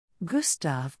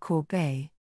Gustave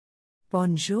Courbet.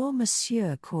 Bonjour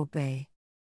Monsieur Courbet.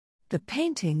 The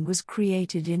painting was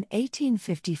created in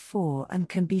 1854 and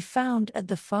can be found at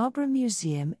the Fabre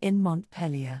Museum in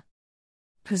Montpellier.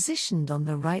 Positioned on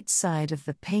the right side of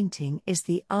the painting is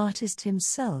the artist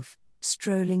himself,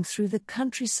 strolling through the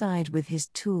countryside with his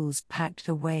tools packed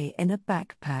away in a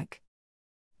backpack.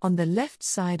 On the left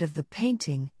side of the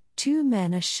painting, two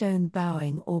men are shown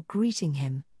bowing or greeting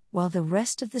him, while the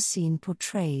rest of the scene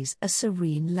portrays a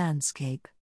serene landscape.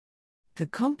 The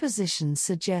composition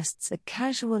suggests a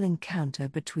casual encounter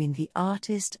between the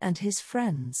artist and his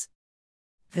friends.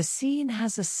 The scene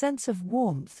has a sense of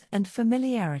warmth and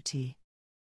familiarity.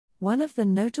 One of the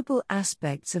notable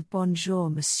aspects of Bonjour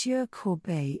Monsieur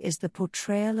Courbet is the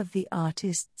portrayal of the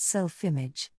artist's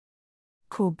self-image.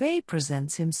 Courbet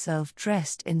presents himself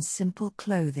dressed in simple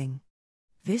clothing.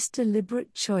 This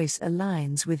deliberate choice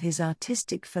aligns with his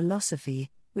artistic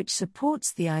philosophy, which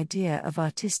supports the idea of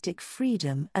artistic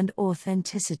freedom and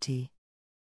authenticity.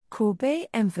 Courbet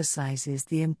emphasizes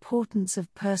the importance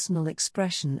of personal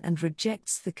expression and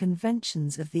rejects the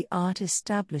conventions of the art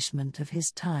establishment of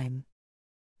his time.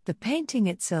 The painting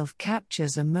itself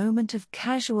captures a moment of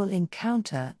casual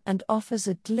encounter and offers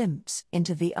a glimpse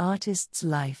into the artist's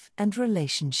life and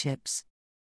relationships.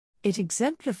 It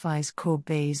exemplifies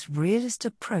Courbet's realist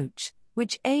approach,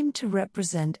 which aimed to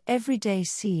represent everyday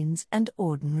scenes and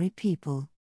ordinary people.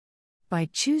 By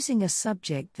choosing a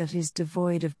subject that is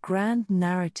devoid of grand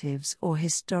narratives or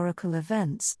historical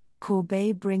events,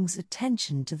 Courbet brings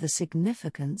attention to the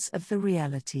significance of the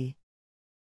reality.